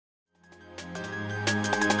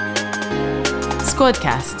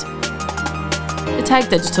Squadcast, the Tag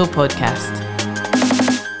Digital podcast.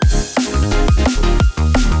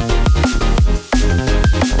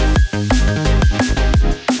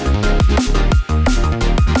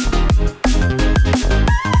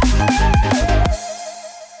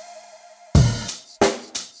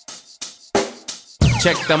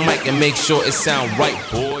 Check the mic and make sure it sound right,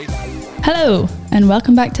 boys. Hello, and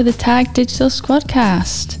welcome back to the Tag Digital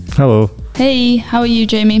Squadcast. Hello. Hey, how are you,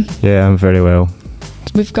 Jamie? Yeah, I'm very well.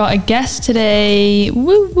 We've got a guest today.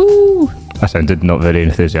 Woo woo! I sounded not very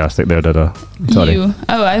enthusiastic there, did I? Sorry. You?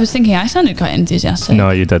 Oh, I was thinking I sounded quite enthusiastic. No,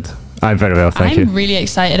 you did. I'm very well, thank you. I'm really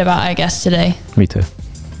excited about our guest today. Me too.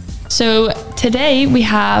 So today we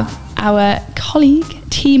have our colleague,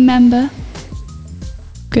 team member,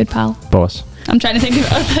 good pal. Boss. I'm trying to think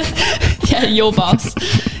of other. Yeah, your boss.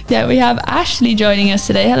 Yeah, we have Ashley joining us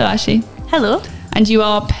today. Hello, Ashley. Hello. And you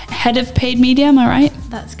are head of paid media, am I right?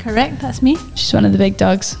 That's correct, that's me. She's one of the big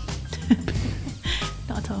dogs.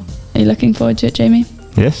 Not at all. Are you looking forward to it, Jamie?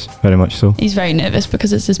 Yes, very much so. He's very nervous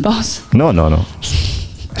because it's his boss. No.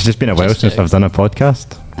 It's just been a while Just since jokes. I've done a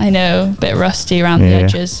podcast. I know, a bit rusty around the Yeah.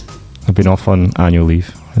 edges. I've been off on annual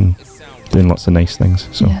leave and doing lots of nice things.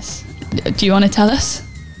 So Yes. Do you want to tell us?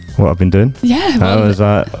 what I've been doing? Yeah.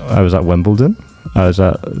 I was at Wimbledon. I was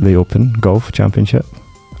at the Open Golf Championship.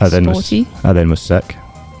 I then Sporty. was sick,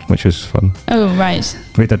 which was fun. Oh, right.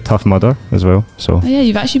 We did Tough Mudder as well, so Oh, yeah,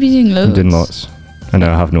 you've actually been doing loads. I'm doing lots. And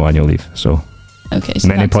now I have no annual leave, so Okay, so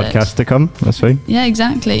many that's podcasts it. to come. That's fine. Yeah,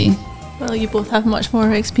 exactly. Well, you both have much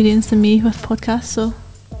more experience than me with podcasts, so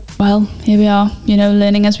Well, here we are,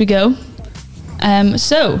 learning as we go.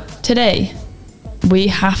 So, today, we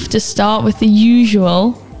have to start with the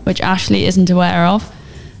usual, which Ashley isn't aware of,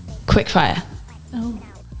 quickfire. I'm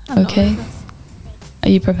not Okay. like this. Are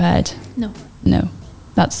you prepared? No. No,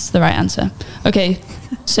 that's the right answer. Okay,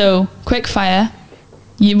 so quickfire.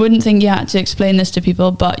 You wouldn't think you had to explain this to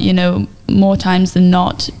people, but more times than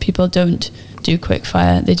not, people don't do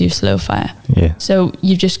quickfire, they do slow fire. Yeah. So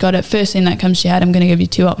you've just got to, first thing that comes to your head, I'm going to give you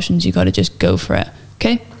two options. You've got to just go for it.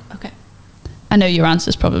 Okay? Okay. I know your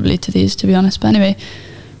answers probably to these, to be honest, but anyway.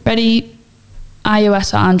 Ready?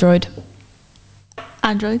 iOS or Android?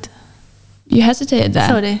 Android. You hesitated there.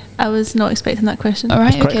 Sorry, I was not expecting that question. All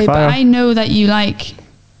right, It's okay, but quickfire. I know that you like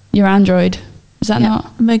your Android. Is that Yeah,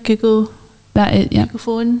 not? I'm a Google That is, yeah.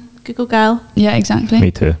 phone, Google gal. Yeah, exactly.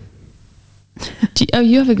 Me too.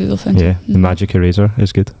 You have a Google phone? Yeah, the Mm. Magic Eraser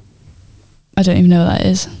is good. I don't even know what that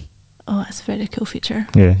is. Oh, that's a very cool feature.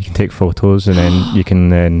 Yeah, you can take photos and then you can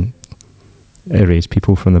then erase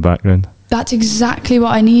people from the background. That's exactly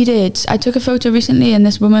what I needed. I took a photo recently and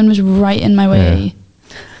this woman was right in my way.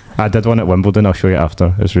 I did one at Wimbledon. I'll show you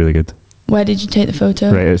after. It's really good. Where did you take the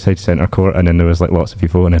photo? Right outside centre court, and then there was like lots of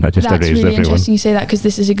people, and then I just That's erased really everyone. interesting you say that because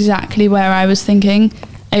this is exactly where I was thinking.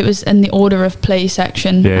 It was in the order of play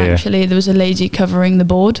section, Yeah, yeah. actually. There was a lady covering the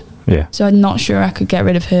board. Yeah, So I'm not sure I could get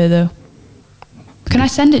rid of her though. Can I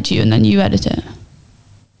send it to you and then you edit it?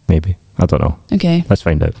 maybe. I don't know. Okay. Let's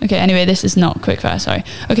find out. Okay, anyway, this is not quickfire, sorry.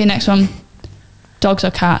 Okay, next one. Dogs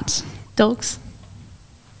or cats? Dogs.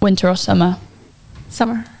 Winter or summer?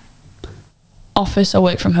 Summer. Office or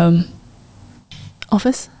work from home?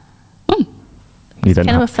 Office. Oh, You didn't,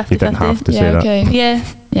 kind of a you didn't 50-50. have to say yeah, that. okay.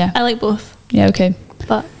 Yeah, Yeah, I like both. yeah, okay.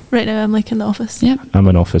 But right now I'm like in the office. Yeah, I'm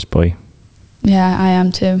an office boy. yeah, I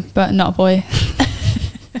am too, but not a boy.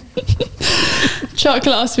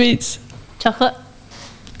 Chocolate or sweets? Chocolate.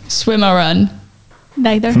 Swim or run?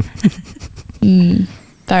 Neither.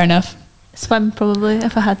 Fair enough. Swim probably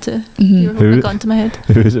if I had to. Mhm. You were holding Who- it got into my head.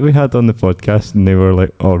 Who was it we had on the podcast, and they were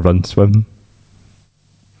like, "Oh, run, swim."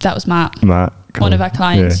 That was Matt, Matt, one of our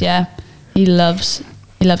clients, yeah. He loves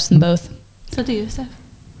them both. So do you, Steph?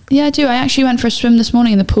 Yeah, I do. I actually went for a swim this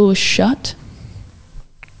morning and the pool was shut.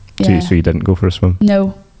 So you didn't go for a swim.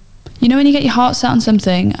 No. You know when you get your heart set on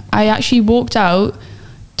something, I actually walked out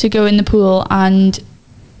to go in the pool and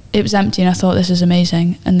it was empty and I thought, this is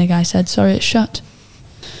amazing. And the guy said, sorry, it's shut.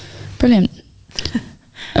 Brilliant.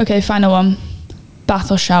 Okay, final one.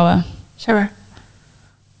 Bath or shower? Shower.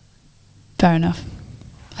 Fair enough.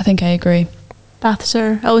 I think I agree. Baths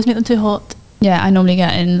are, I always make them too hot. Yeah, I normally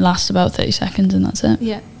get in, last about 30 seconds and that's it.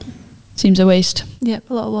 Yeah. Seems a waste. Yep,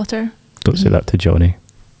 a lot of water. Don't say that to Johnny.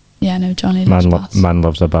 Yeah, no, Johnny loves baths. Man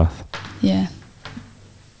loves a bath. Yeah.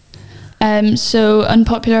 So,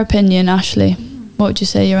 unpopular opinion, Ashley. What would you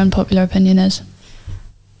say your unpopular opinion is?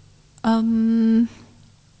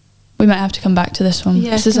 We might have to come back to this one.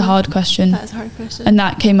 Yeah, This is a come- hard question. That's a hard question. And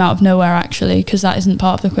that came out of nowhere, actually, because that isn't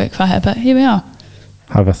part of the quickfire. But here we are.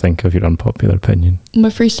 Have a think of your unpopular opinion. We're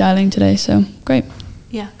freestyling today, so great.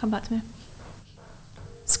 Yeah, come back to me.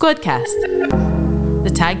 Squadcast, the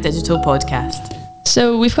Tag Digital podcast.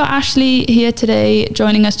 So we've got Ashley here today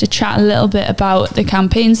joining us to chat a little bit about the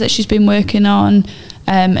campaigns that she's been working on.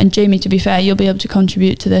 And Jamie, to be fair, you'll be able to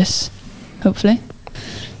contribute to this, hopefully,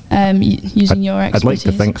 using your expertise. I'd like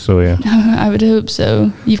to think so, yeah. I would hope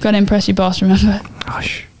so. You've got to impress your boss, remember?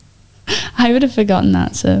 Gosh. I would have forgotten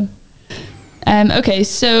that, so. Okay,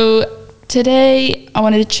 so today I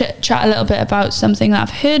wanted to chat a little bit about something that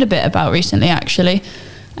I've heard a bit about recently, actually.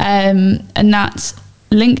 And that's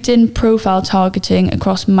LinkedIn profile targeting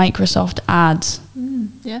across Microsoft Ads.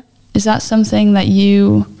 Yeah. Is that something that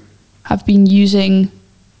you have been using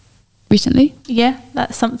recently? Yeah,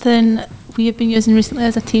 that's something we have been using recently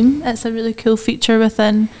as a team. It's a really cool feature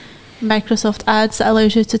within Microsoft Ads that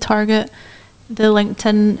allows you to target the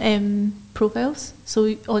LinkedIn profiles.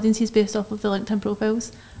 So audiences based off of the LinkedIn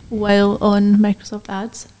profiles while on Microsoft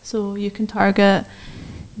Ads. So you can target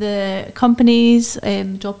the companies,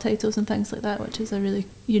 job titles and things like that, which is a really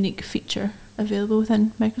unique feature available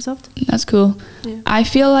within Microsoft. That's cool. Yeah. I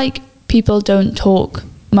feel like people don't talk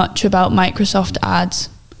much about Microsoft Ads.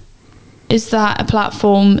 Is that a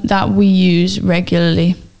platform that we use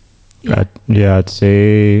regularly? I'd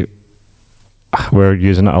say we're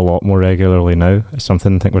using it a lot more regularly now. It's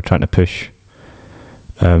something I think we're trying to push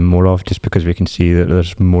more of, just because we can see that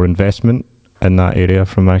there's more investment in that area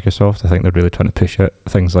from Microsoft. I think they're really trying to push it.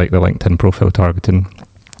 Things like the LinkedIn profile targeting,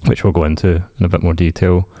 which we'll go into in a bit more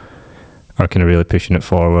detail, are kind of really pushing it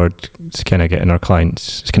forward. It's kind of getting our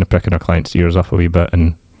clients, it's kind of pricking our clients' ears up a wee bit,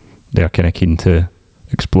 and they're kind of keen to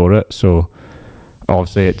explore it. So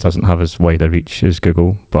obviously it doesn't have as wide a reach as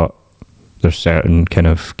Google, but there's certain kind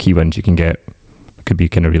of key wins you can get. It could be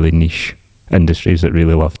kind of really niche industries that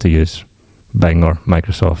really love to use Bing or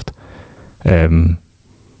Microsoft.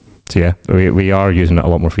 So yeah, we are using it a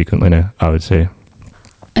lot more frequently now, I would say.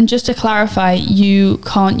 And just to clarify, you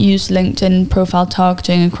can't use LinkedIn profile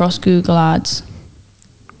targeting across Google Ads?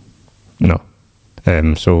 No.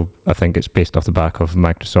 So I think it's based off the back of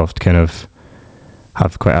Microsoft kind of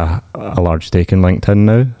have quite a large stake in LinkedIn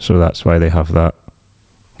now. So that's why they have that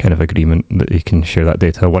kind of agreement that you can share that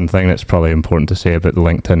data. One thing that's probably important to say about the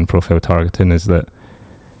LinkedIn profile targeting is that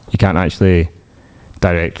you can't actually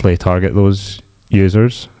directly target those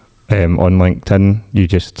users on LinkedIn. You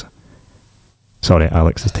just... Sorry,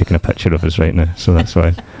 Alex is taking a picture of us right now, so that's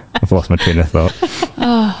why I've lost my train of thought.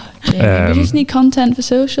 Oh, Jamie, we just need content for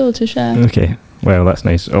social to share. Okay, well, that's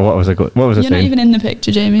nice. Oh, what was I saying? You're not even in the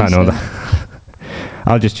picture, Jamie. I know so. that.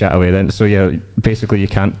 I'll just chat away then. So yeah, basically you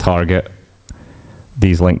can't target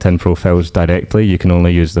these LinkedIn profiles directly. You can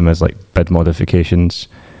only use them as like bid modifications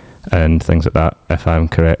and things like that, if I'm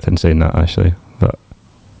correct in saying that, Ashley. But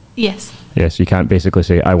Yes. yes, you can't basically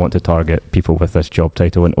say, I want to target people with this job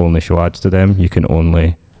title and only show ads to them. You can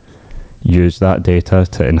only use that data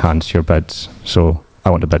to enhance your bids. So I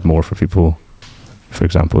want to bid more for people, for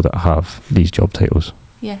example, that have these job titles.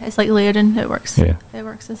 Yeah, it's like layering. It works. Yeah. It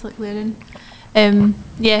works as like layering.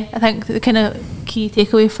 Yeah, I think the kind of key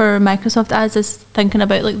takeaway for Microsoft Ads is thinking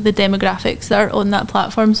about like the demographics that are on that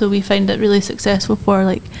platform. So we find it really successful for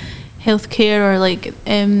like healthcare or like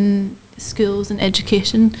schools and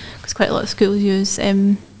education, because quite a lot of schools use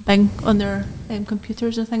Bing on their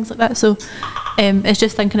computers and things like that. So it's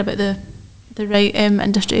just thinking about the right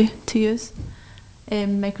industry to use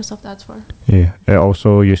Microsoft Ads for. Yeah, it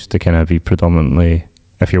also used to kind of be predominantly,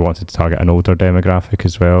 if you wanted to target an older demographic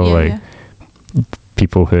as well,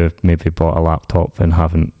 people who have maybe bought a laptop and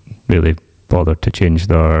haven't really bothered to change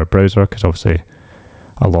their browser, because obviously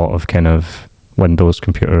a lot of kind of Windows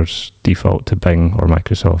computers default to Bing or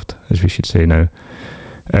Microsoft, as we should say now.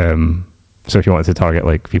 So if you wanted to target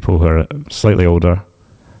like people who are slightly older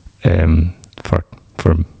for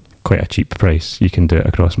quite a cheap price, you can do it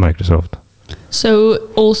across Microsoft. So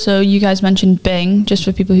also, you guys mentioned Bing, just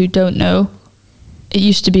for people who don't know. It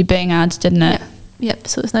used to be Bing Ads, didn't it? Yep,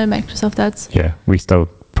 so it's now Microsoft Ads. Yeah, we still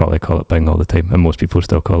probably call it Bing all the time, and most people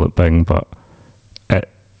still call it Bing, but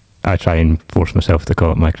I try and force myself to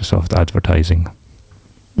call it Microsoft Advertising.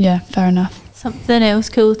 Yeah, fair enough. Something else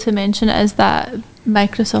cool to mention is that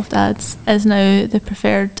Microsoft Ads is now the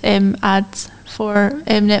preferred ads for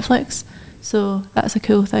Netflix. So that's a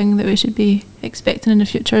cool thing that we should be expecting in the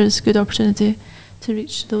future. Is a good opportunity to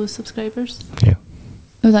reach those subscribers. Yeah.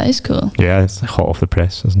 Oh, that is cool. Yeah, it's hot off the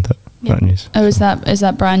press, isn't it? Yeah. That news. Oh, is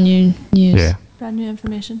that brand new news? Yeah. Brand new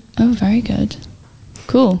information. Oh, very good.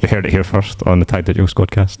 Cool. You heard it here first on the Tag Digital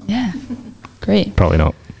Squadcast. Yeah. Great. Probably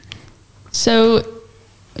not. So,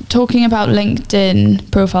 talking about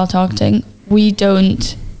LinkedIn profile targeting, we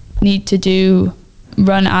don't need to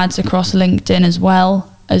run ads across LinkedIn as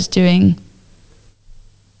well as doing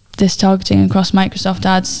this targeting across Microsoft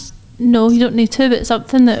ads? No, you don't need to, but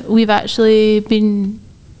something that we've actually been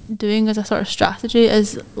doing as a sort of strategy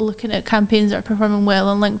is looking at campaigns that are performing well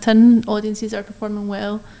on LinkedIn, audiences that are performing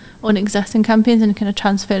well on existing campaigns, and kind of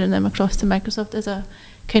transferring them across to Microsoft as a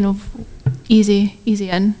kind of easy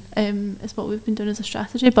in is what we've been doing as a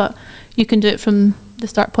strategy. But you can do it from the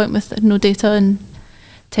start point with no data and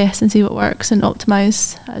test and see what works and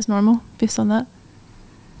optimize as normal based on that.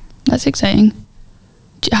 That's exciting.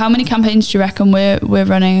 How many campaigns do you reckon we're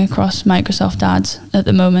running across Microsoft ads at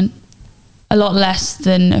the moment? A lot less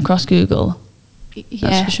than across Google.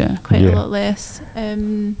 That's for sure. Quite a lot less.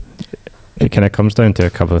 It kind of comes down to a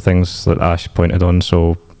couple of things that Ash pointed on.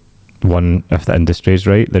 So one, if the industry is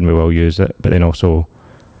right, then we will use it, but then also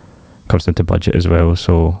comes down to budget as well.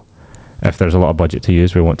 So if there's a lot of budget to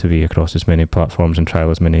use, we want to be across as many platforms and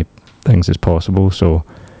trial as many things as possible. So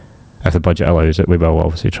if the budget allows it, we will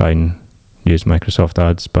obviously try and use Microsoft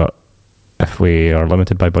ads. But if we are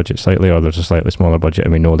limited by budget slightly, or there's a slightly smaller budget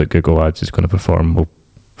and we know that Google ads is going to perform, we'll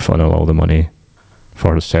funnel all the money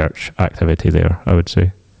for the search activity there, I would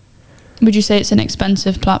say. Would you say it's an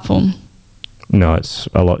expensive platform? No, it's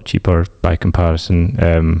a lot cheaper by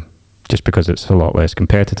comparison, just because it's a lot less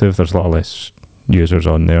competitive. There's a lot less users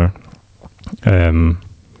on there. And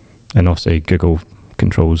obviously Google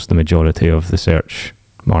controls the majority of the search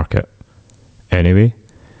market anyway.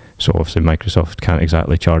 So obviously Microsoft can't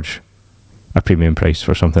exactly charge a premium price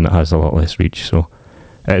for something that has a lot less reach. So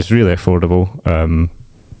it's really affordable,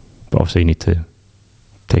 but obviously you need to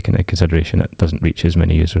take into consideration it doesn't reach as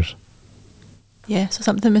many users. Yeah, so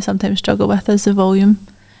something we sometimes struggle with is the volume.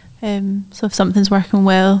 So if something's working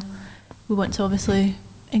well, we want to obviously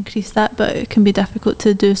increase that, but it can be difficult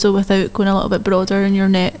to do so without going a little bit broader in your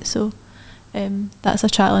net. So that's a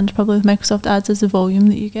challenge probably with Microsoft ads, is the volume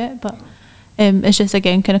that you get. But it's just,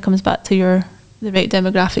 again, kind of comes back to the right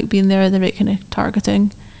demographic being there, the right kind of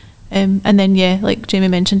targeting. And then, like Jamie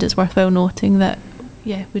mentioned, it's worthwhile noting that,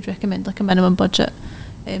 we'd recommend like a minimum budget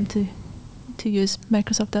to use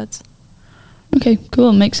Microsoft ads. Okay,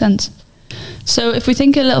 cool, makes sense. So if we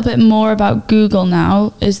think a little bit more about Google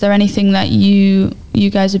now, is there anything that you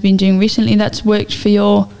guys have been doing recently that's worked for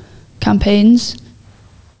your campaigns?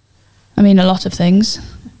 I mean, a lot of things.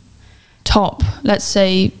 Let's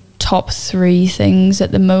say top 3 things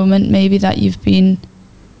at the moment maybe that have been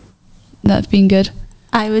good.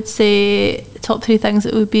 I would say top 3 things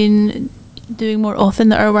that we've been doing more often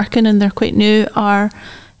that are working and they're quite new are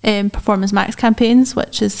Performance Max campaigns,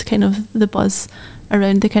 which is kind of the buzz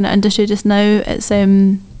around the kind of industry just now. It's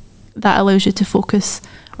that allows you to focus,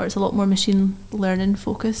 or it's a lot more machine learning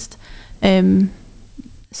focused.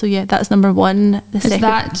 So that's number 1. Has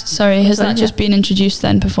that just been introduced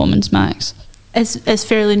then, Performance Max? It's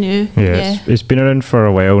fairly new. It's been around for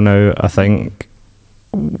a while now. I think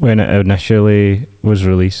when it initially was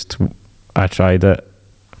released, I tried it.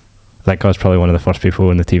 I think I was probably one of the first people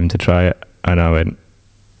in the team to try it, and I went,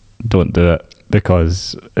 don't do it,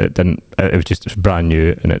 because it was brand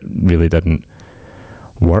new and it really didn't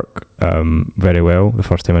work very well the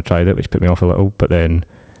first time I tried it, which put me off a little. But then,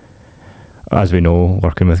 as we know,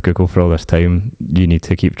 working with Google for all this time, you need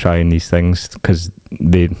to keep trying these things because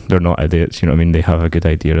they're not idiots, you know what I mean? They have a good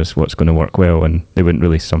idea as what's going to work well, and they wouldn't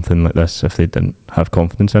release something like this if they didn't have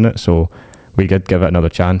confidence in it. So we did give it another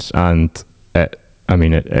chance, and it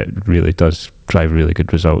really does drive really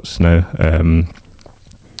good results now.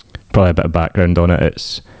 Probably a bit of background on it.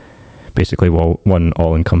 It's basically one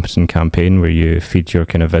all-encompassing campaign where you feed your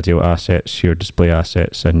kind of video assets, your display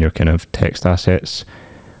assets, and your kind of text assets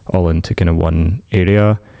all into kind of one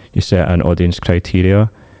area. You set an audience criteria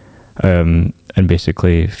and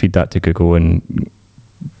basically feed that to Google, and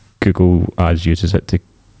Google Ads uses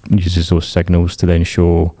those signals to then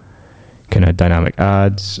show kind of dynamic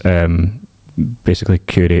ads, basically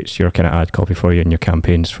curates your kind of ad copy for you and your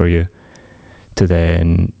campaigns for you to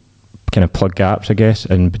then kind of plug gaps, I guess,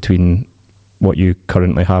 in between what you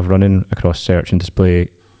currently have running across search and display,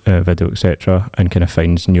 video, etc., and kind of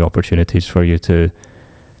finds new opportunities for you to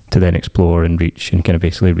then explore and reach, and kind of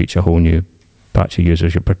basically reach a whole new batch of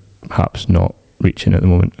users you're perhaps not reaching at the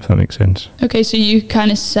moment, if that makes sense. Okay, so you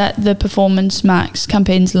kind of set the Performance Max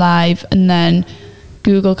campaigns live, and then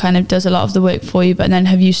Google kind of does a lot of the work for you, but then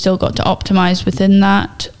have you still got to optimize within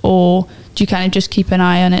that, or do you kind of just keep an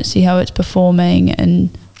eye on it, see how it's performing, and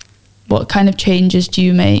what kind of changes do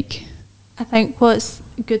you make? I think what's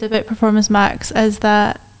good about Performance Max is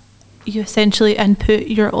that you essentially input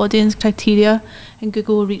your audience criteria and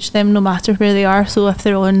Google will reach them no matter where they are. So if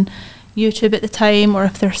they're on YouTube at the time, or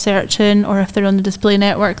if they're searching, or if they're on the display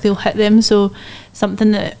network, they'll hit them. So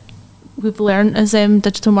something that we've learned as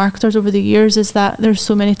digital marketers over the years is that there's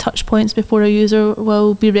so many touch points before a user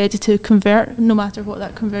will be ready to convert, no matter what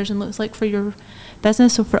that conversion looks like for your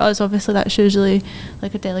business. So for us, obviously, that's usually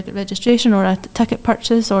like a delegate registration or a ticket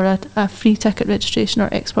purchase or a free ticket registration or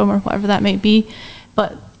XPROM or whatever that might be.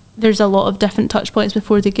 But there's a lot of different touch points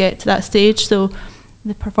before they get to that stage. So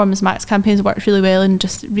the Performance Max campaigns work really well in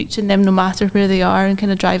just reaching them no matter where they are and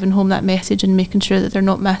kind of driving home that message and making sure that they're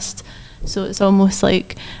not missed. So it's almost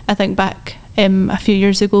like, I think back a few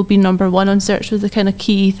years ago, being number one on search was the kind of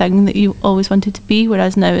key thing that you always wanted to be,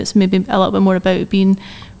 whereas now it's maybe a little bit more about being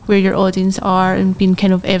where your audience are and being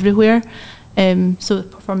kind of everywhere. So the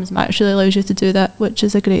Performance Max really allows you to do that, which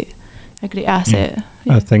is a great asset.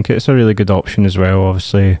 I think it's a really good option as well.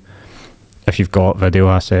 Obviously, if you've got video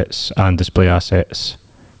assets and display assets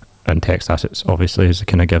and text assets, obviously is a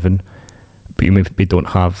kind of given, but you maybe don't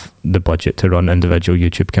have the budget to run individual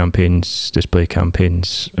YouTube campaigns, display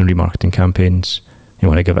campaigns and remarketing campaigns, you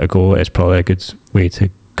want to give it a go, it's probably a good way to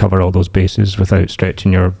cover all those bases without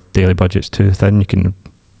stretching your daily budgets too thin. You can,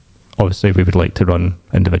 obviously we would like to run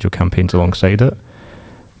individual campaigns alongside it,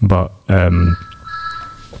 but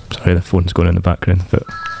sorry, the phone's going in the background, but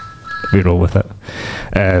we roll with it.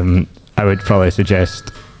 I would probably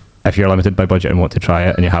suggest, if you're limited by budget and want to try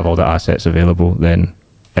it and you have all the assets available, then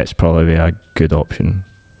it's probably a good option,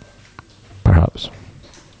 perhaps.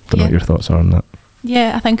 Don't know what your thoughts are on that.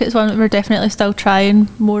 Yeah, I think it's one that we're definitely still trying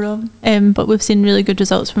more of, but we've seen really good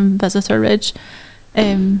results from Visitor Ridge,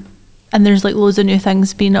 and there's like loads of new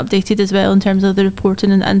things being updated as well in terms of the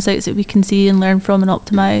reporting and the insights that we can see and learn from and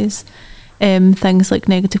optimise. Things like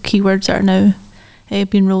negative keywords are now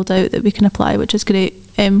being rolled out that we can apply, which is great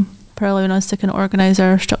for allowing us to kind of organise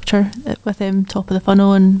our structure with top of the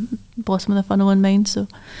funnel and bottom of the funnel in mind. So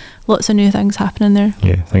lots of new things happening there.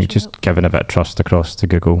 Yeah, I think just giving a bit of trust across to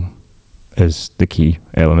Google is the key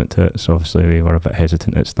element to it. So obviously we were a bit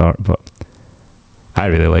hesitant at start, but I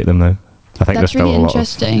really like them now. I think that's there's still really a lot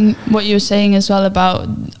interesting what you were saying as well about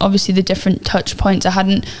obviously the different touch points. I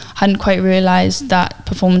hadn't quite realised that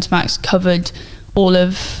Performance Max covered all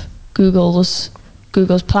of Google's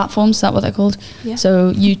platforms. Is that what they're called? Yeah.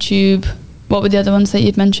 So YouTube. What were the other ones that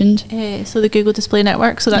you'd mentioned? So the Google Display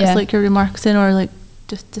Network. So that's like your remarketing or like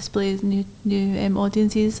just displays new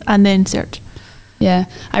audiences, and then search. Yeah,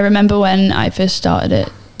 I remember when I first started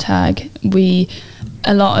at Tag,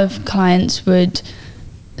 a lot of clients would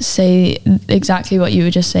say exactly what you were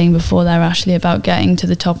just saying before there, Ashley, about getting to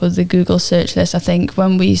the top of the Google search list. I think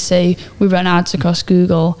when we say we run ads across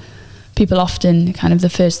Google, people often kind of the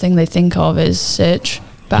first thing they think of is search,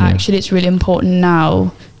 but actually it's really important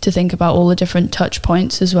now to think about all the different touch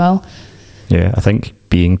points as well. Yeah, I think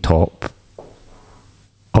being top,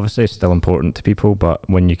 obviously it's still important to people, but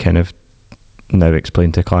when you kind of now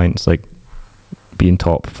explain to clients like being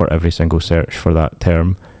top for every single search for that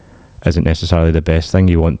term isn't necessarily the best thing.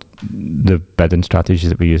 You want, the bidding strategies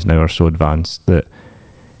that we use now are so advanced that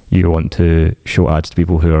you want to show ads to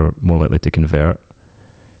people who are more likely to convert.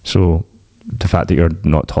 So the fact that you're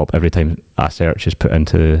not top every time a search is put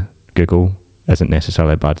into Google isn't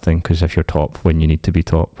necessarily a bad thing, because if you're top when you need to be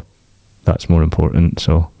top, that's more important.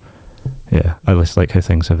 So yeah, I just like how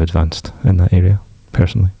things have advanced in that area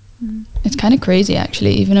personally. It's kind of crazy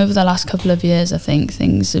actually. Even over the last couple of years, I think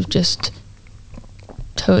things have just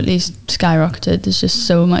totally skyrocketed. There's just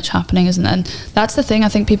so much happening, isn't there? And that's the thing I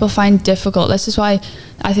think people find difficult. This is why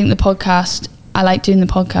I think I like doing the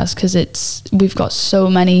podcast, because we've got so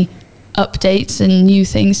many updates and new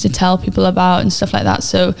things to tell people about and stuff like that.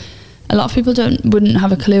 So a lot of people wouldn't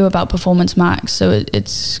have a clue about Performance Max. So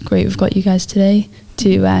it's great we've got you guys today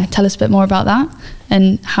to tell us a bit more about that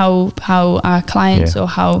and how our clients or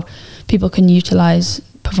how people can utilise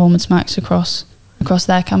Performance Max across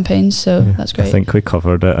their campaigns. So that's great. I think we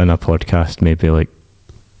covered it in a podcast maybe like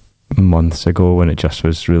months ago when it just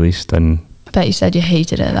was released, and I bet you said you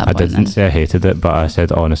hated it at that point. I didn't say I hated it, but I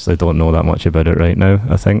said honestly don't know that much about it right now,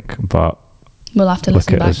 I think. But we'll have to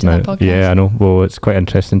listen back to that podcast. Yeah, I know. Well, it's quite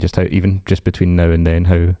interesting just how, even just between now and then,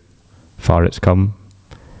 how far it's come,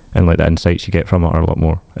 and like the insights you get from it are a lot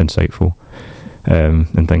more insightful,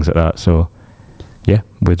 and things like that. So yeah,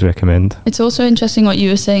 would recommend. It's also interesting what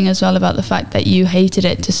you were saying as well about the fact that you hated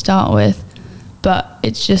it to start with, but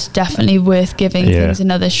it's just definitely worth giving things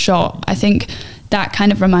another shot. I think that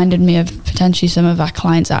kind of reminded me of potentially some of our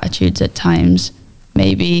clients' attitudes at times.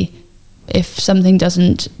 Maybe if something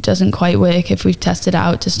doesn't quite work, if we've tested it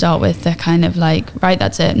out to start with, they're kind of like, right,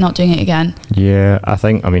 that's it, not doing it again. Yeah,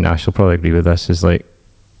 I mean, Ash will probably agree with this, is like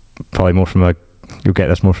probably more from you'll get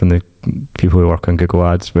this more from the people who work on Google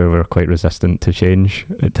Ads, where we're quite resistant to change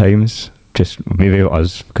at times. Just maybe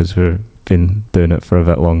us, because we've been doing it for a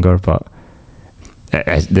bit longer, but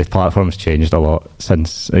the platform's changed a lot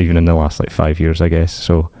since, even in the last like 5 years, I guess.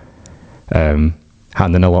 So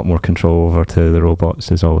handing a lot more control over to the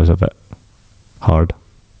robots is always a bit hard,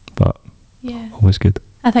 but always good.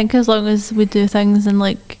 I think as long as we do things in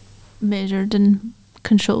like measured and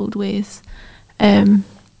controlled ways,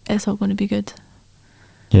 it's all going to be good.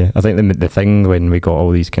 Yeah, I think the thing when we got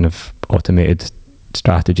all these kind of automated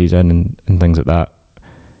strategies in and things like that,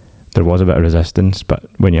 there was a bit of resistance, but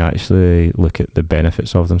when you actually look at the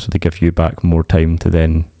benefits of them, so they give you back more time to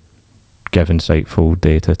then give insightful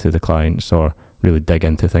data to the clients or really dig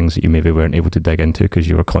into things that you maybe weren't able to dig into because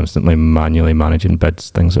you were constantly manually managing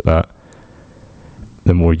bids, things like that.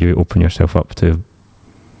 The more you open yourself up to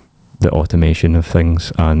the automation of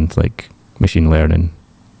things and like machine learning,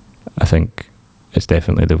 I think it's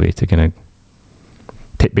definitely the way to kind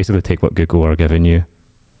of basically take what Google are giving you,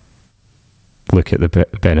 look at the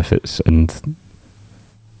benefits and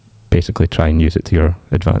basically try and use it to your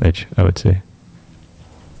advantage, I would say.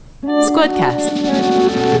 Squadcast,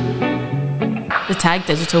 the Tag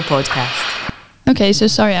Digital podcast. Okay, so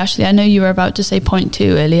sorry, Ashley, I know you were about to say point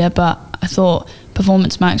 2 earlier, but I thought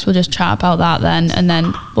Performance Max, we'll just chat about that then, and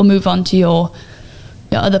then we'll move on to your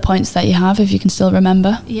other points that you have, if you can still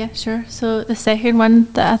remember. Yeah, sure. So the second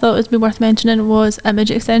one that I thought would be worth mentioning was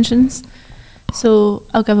image extensions. So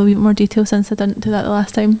I'll give a wee bit more detail since I didn't do that the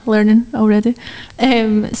last time, learning already.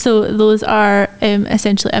 So those are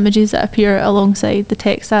essentially images that appear alongside the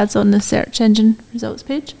text ads on the search engine results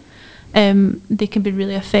page. They can be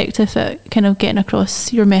really effective at kind of getting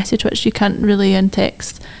across your message, which you can't really in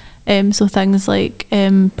text. So things like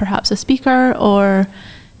perhaps a speaker or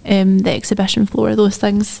the exhibition floor, those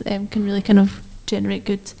things can really kind of generate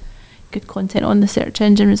good content on the search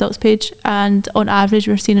engine results page. And on average,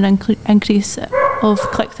 we're seeing an increase of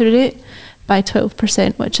click-through rate by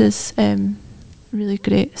 12%, which is really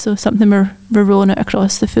great. So something we're rolling out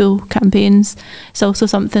across the full campaigns. It's also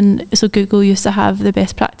something, so Google used to have the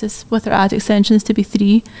best practice with their ad extensions to be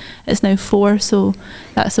 3. It's now 4, so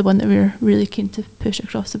that's the one that we're really keen to push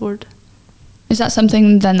across the board. Is that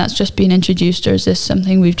something then that's just been introduced, or is this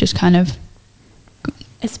something we've just kind of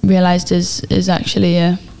realised is actually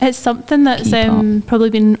a... It's something that's probably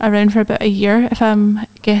been around for about a year, if I'm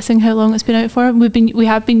guessing how long it's been out for. We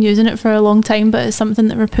have been using it for a long time, but it's something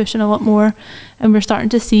that we're pushing a lot more, and we're starting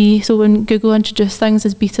to see. So when Google introduce things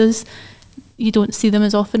as betas, you don't see them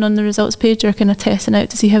as often on the results page. You're kind of testing out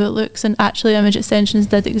to see how it looks, and actually image extensions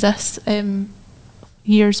did exist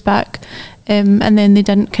years back, and then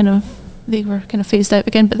they were kind of phased out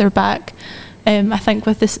again, but they're back. I think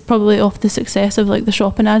with this, probably off the success of like the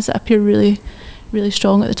shopping ads that appear really, really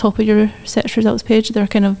strong at the top of your search results page, they're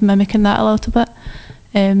kind of mimicking that a little bit.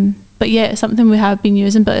 But yeah, it's something we have been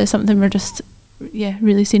using, but it's something we're just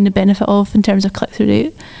really seeing the benefit of in terms of click-through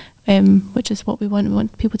rate, which is what we want. We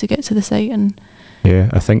want people to get to the site. And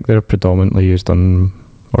I think they're predominantly used on,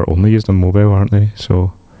 or only used on mobile, aren't they?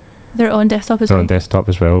 So they're on desktop as well. They're on desktop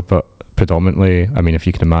as well, but predominantly, I mean, if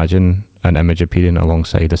you can imagine an image appearing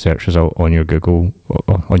alongside a search result on your Google,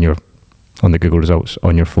 on the Google results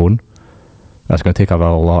on your phone, that's going to take up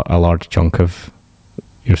a large chunk of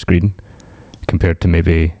your screen compared to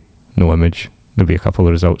maybe no image. There'll be a couple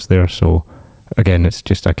of results there. So again, it's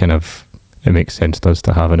just it makes sense to us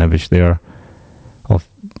to have an image there.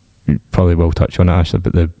 You probably will touch on it, Ashley,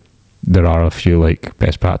 but there are a few like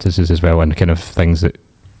best practices as well, and kind of things that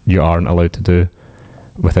you aren't allowed to do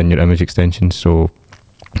within your image extensions. So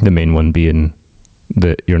the main one being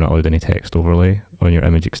that you're not allowed any text overlay on your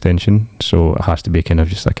image extension. So it has to be kind of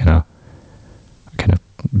just a kind of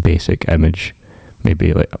basic image,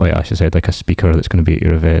 maybe like Ashley said, like a speaker that's going to be at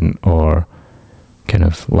your event, or kind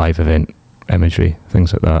of live event imagery,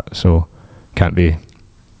 things like that. So can't be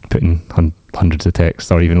putting hundreds of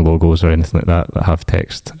text or even logos or anything like that have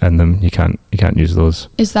text in them. You can't use those.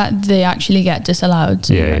 Is that they actually get disallowed?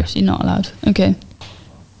 So yeah. You're not allowed. Okay.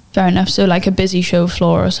 Fair enough. So like a busy show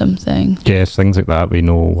floor or something. Yes, things like that we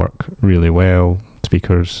know work really well.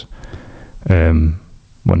 Speakers.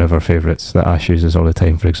 One of our favourites that Ash uses all the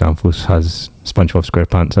time, for example, has SpongeBob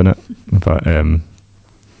SquarePants in it. But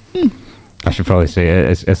I should probably say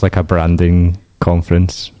it's like a branding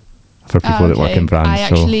conference for people that work in brands. I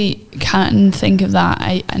actually can't think of that.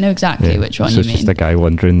 I know exactly which one you mean. So it's just a guy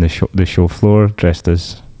wandering the show floor dressed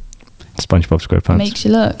as SpongeBob SquarePants. Makes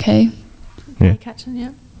you look, hey? Yeah. Catching,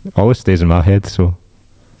 yeah. Always stays in my head, so.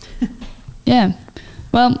 Yeah.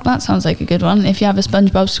 Well, that sounds like a good one. If you have a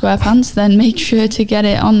SpongeBob SquarePants, then make sure to get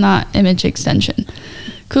it on that image extension.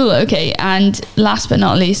 Cool, okay. And last but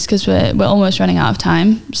not least, because we're almost running out of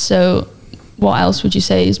time, so what else would you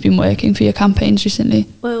say has been working for your campaigns recently?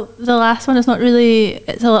 Well, the last one is not really,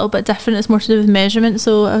 it's a little bit different. It's more to do with measurement.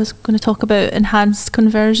 So I was going to talk about enhanced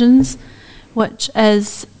conversions, which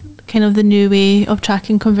is kind of the new way of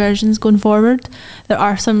tracking conversions going forward. There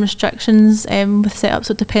are some restrictions with setup,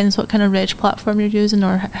 so it depends what kind of reg platform you're using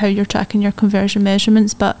or how you're tracking your conversion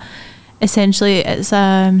measurements. But essentially, it's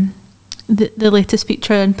the latest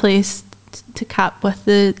feature in place to cap with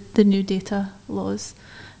the new data laws.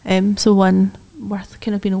 So one worth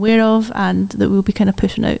kind of being aware of, and that we'll be kind of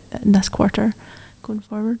pushing out in this quarter going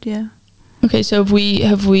forward. Yeah. Okay, so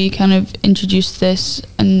have we kind of introduced this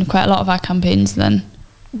in quite a lot of our campaigns then?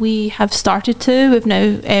 We have started to. We've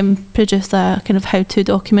now produced a kind of how-to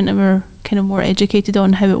document, and we're kind of more educated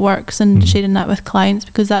on how it works and sharing that with clients,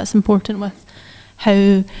 because that's important with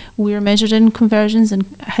how we're measuring conversions and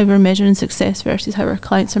how we're measuring success versus how our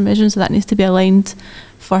clients are measuring. So that needs to be aligned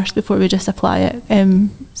first before we just apply it.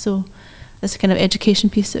 So that's a kind of education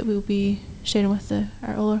piece that we'll be sharing with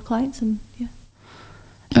all our clients. And yeah.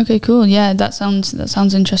 Okay, cool. Yeah, that sounds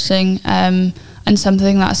interesting, and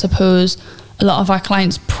something that I suppose a lot of our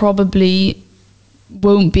clients probably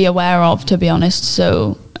won't be aware of, to be honest.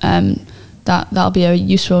 So that'll be a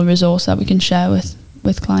useful resource that we can share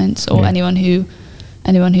with clients or anyone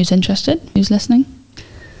who's interested, who's listening.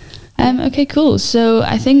 Okay, cool. So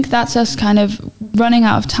I think that's us kind of running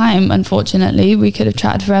out of time, unfortunately. We could have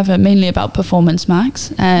chatted forever, mainly about Performance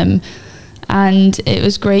Max. And it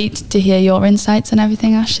was great to hear your insights and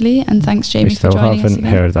everything, Ashley. And thanks, Jamie, for joining us. We still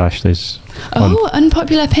haven't heard Ashley's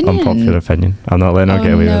unpopular opinion. Unpopular opinion. I'm not letting her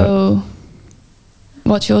get away with it.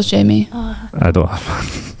 What's yours, Jamie? I don't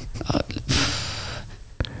have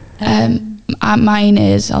one. Mine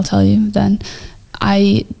is, I'll tell you then,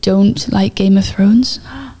 I don't like Game of Thrones.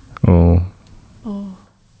 Oh.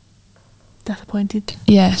 Disappointed.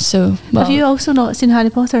 Yeah, so... Well, have you also not seen Harry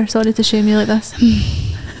Potter? Sorry to shame you like this.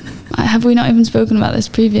 Have we not even spoken about this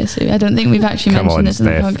previously? I don't think we've actually mentioned this in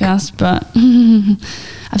the podcast, but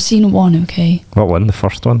I've seen one, okay. What one? The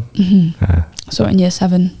first one? Mm-hmm. Saw it in year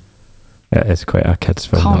 7. Yeah, it's quite a kid's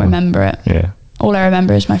film. Can't remember it. Yeah. All I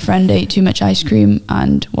remember is my friend ate too much ice cream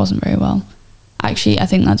and wasn't very well. Actually, I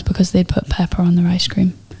think that's because they'd put pepper on their ice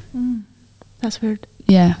cream. That's weird.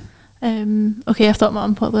 Yeah. Okay, I've thought my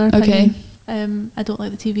unpopular opinion. Okay. I don't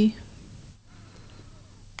like the TV.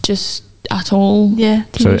 Just at all? Yeah,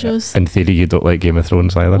 TV shows. In theory, you don't like Game of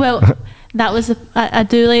Thrones either? Well, that was I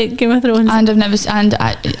do like Game of Thrones. And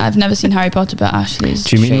I've never seen Harry Potter, but Ashley's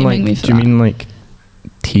shaming me for that. Do you mean like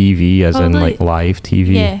TV as in like live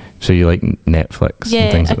TV? Yeah. So you like Netflix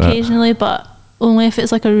and things like that? Yeah, occasionally, but only if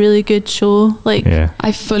it's like a really good show. Like,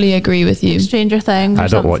 I fully agree with you. Stranger Things or I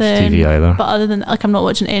don't watch something. TV either. But other than that, like, I'm not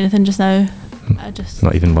watching anything just now.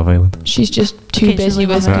 Not even Love Island? She's just too busy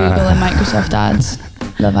with Google and Microsoft ads.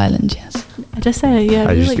 Love Island, yes. I just say,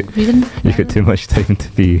 I really like reading. You've got too much time to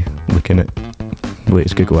be looking at the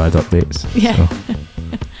latest Google ad updates. Yeah. So.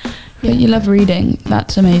 But you love reading.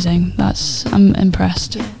 That's amazing. I'm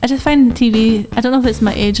impressed. Yeah. I just find TV, I don't know if it's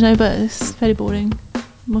my age now, but it's very boring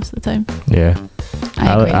most of the time. Yeah.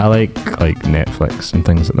 I like Netflix and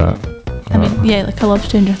things like that. I mean, like I love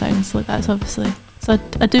Stranger Things, like that's obviously. So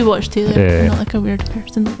I do watch TV. I'm not like a weird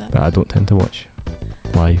person like that. But I don't tend to watch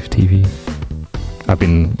live TV. I've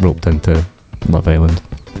been roped into Love Island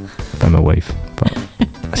by my wife, but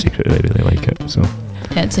I secretly really like it. So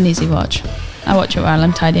yeah, it's an easy watch. I watch it while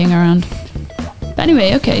I'm tidying around. But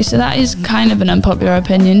anyway, okay, so that is kind of an unpopular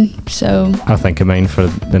opinion. So I'll think of mine for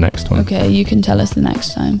the next one. Okay, you can tell us the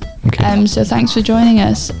next time. Okay. So thanks for joining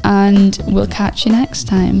us, and we'll catch you next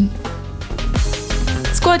time.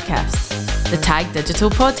 Squadcast, the Tag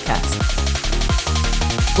Digital podcast.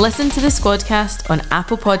 Listen to the Squadcast on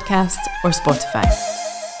Apple Podcasts or Spotify.